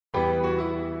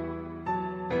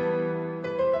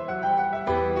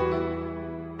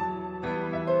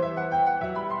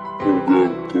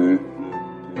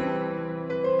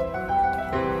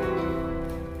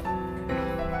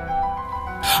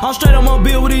I'm straight on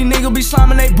mobile with these niggas, be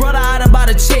sliming they brother out about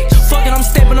a check. Fuckin', I'm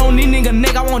stepping on these niggas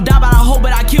neck. I won't die, but I hope,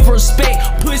 but I kill for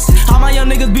respect. Pussy, all my young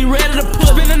niggas be ready to push.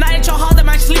 Spend the night at your house, they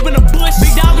might sleep in the bush.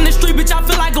 Big dog in the street, bitch, I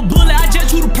feel like a bullet. I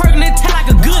just shoot a perk and then tell like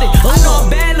a goodie. I know a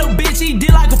bad little bitch, he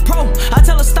did like a pro. I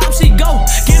tell her stop, she go.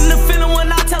 Getting the feeling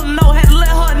when I tell her no. Had to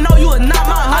let her know you are not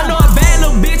my hoe. I know a bad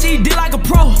little bitch, he did like a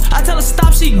pro. I tell her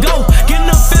stop, she go. Getting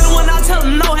the feeling when I tell her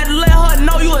no. Had to let her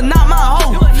know you are not my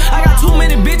hoe. I got too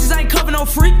many bitches, I ain't cover no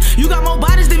freak. You got more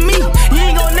bodies than me. You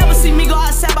ain't gon' never see me go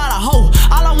outside by the hoe.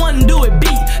 All I wanna do is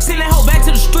beat. Send that hoe back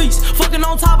to the streets. Fucking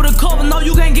on top of the cover. No,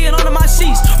 you can't get under my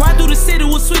sheets. Ride through the city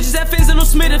with switches, that fence and no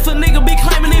smitted. For nigga be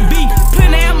claiming it beat.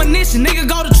 Plenty ammunition. Nigga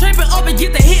go to tripping up and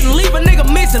get the hit and leave a nigga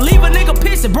missing. Leave a nigga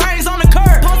pissing. Brains on the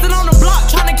curb. Posted on the block,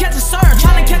 trying to catch a surge.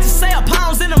 Trying to catch a sale.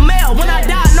 Pounds in the mail. When I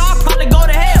die, no, I probably go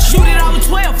to hell. Shoot it out with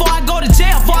 12 before I go to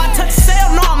jail. Before I touch the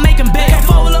sale, no, I'm making bail. Can't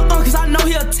fuck with lil' cause I know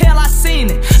he'll tell I seen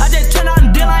it. I just turned out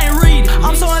and deal, I ain't read it.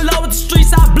 I'm so in love with the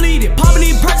streets, I bleed it. Popping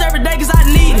these perks every day cause I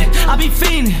need it. I be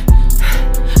fiending.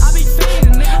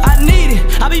 I need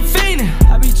it. I be fiending.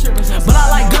 But I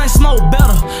like gun smoke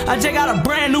better. I just got a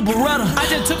brand new Beretta. I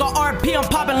just took a RP, I'm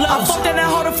popping levels. I fucked that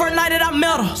hoe the first night that I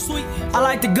met her. Sweet. I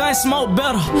like the gun smoke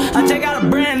better. I just got a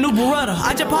brand new Beretta.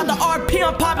 I just popped the RP,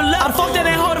 I'm popping levels. I fucked that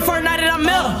hoe the first night that I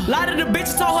met her. Lied to the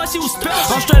bitch and told her she was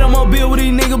special. I'm straight on mobile with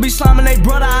these niggas, be sliming they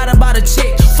brother out about a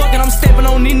check. Fucking, I'm stepping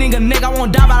on these niggas neck. I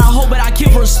won't die, but I hope, but I kill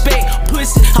for respect.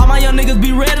 Pussy, all my young niggas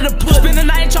be ready to push. Spend the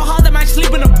night at your house, they might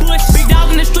sleep in the bush. Big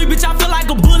dog in the street, bitch, I feel like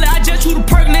a bullet. I just shoot a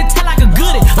perk and then tell like a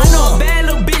goodie. I know a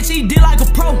bad little bitch, he did like a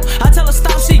pro. I tell her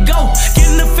stop, she go.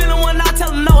 Getting the feeling when I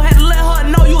tell her no. Had to let her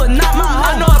know you are not my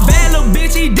hoe. I know a bad little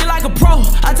bitch, he did like a pro.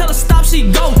 I tell her stop,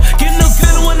 she go. Getting the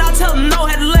feeling when I tell her no.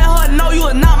 Had to let her know you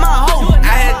are not my hoe.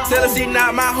 I had to tell her she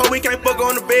not my hoe. We can't fuck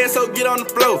on the bed, so get on the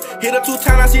floor. Hit her 2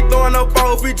 times, now she throwing up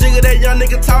 4. Free jigger, that young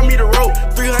nigga taught me to roll.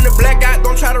 300 black out,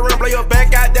 don't try to run, play your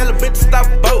back out. That little bitch stop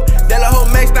a boat. That little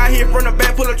hoe maxed out here from the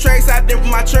back, pull the tracks out, then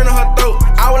put my churn on her throat.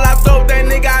 I will out throat that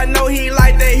nigga, I know he ain't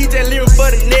like that. He just living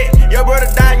for the net. Your brother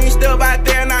died, you ain't still out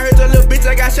there, and I heard your little bitch,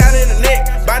 I got shot in the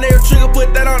neck. Binary trigger,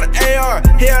 put that on the AR.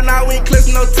 Hell nah, we ain't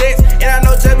clipping no text. And I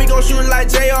know JB gon' shoot it like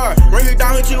JR. Run you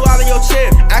down, hit you all in your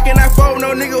chest. I cannot fold with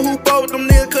no nigga who fold with them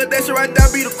niggas, cause that shit right there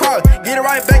be the cross. Get it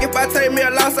right back if I take me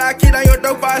a loss. I kid on your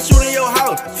door if I shoot in your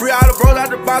house. Free all the bros out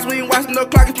the box, we ain't watching no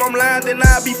clock. If I'm lying, then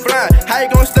I'll be flying. How you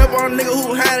gon' step on a nigga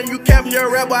who hiding? You capping your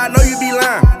rap, but I know you be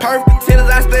lying. Perfect tennis,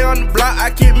 I stay on the block. I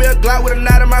keep me a Glock with a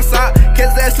knot in my sock.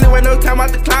 Catch that slip, ain't no time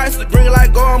out the clock. It's the green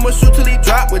light go, I'ma shoot till he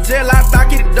drop. With jet lock, stock,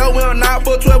 hit the dough, we don't knock.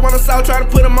 412 on the south, try to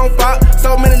put him on fire.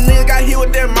 So many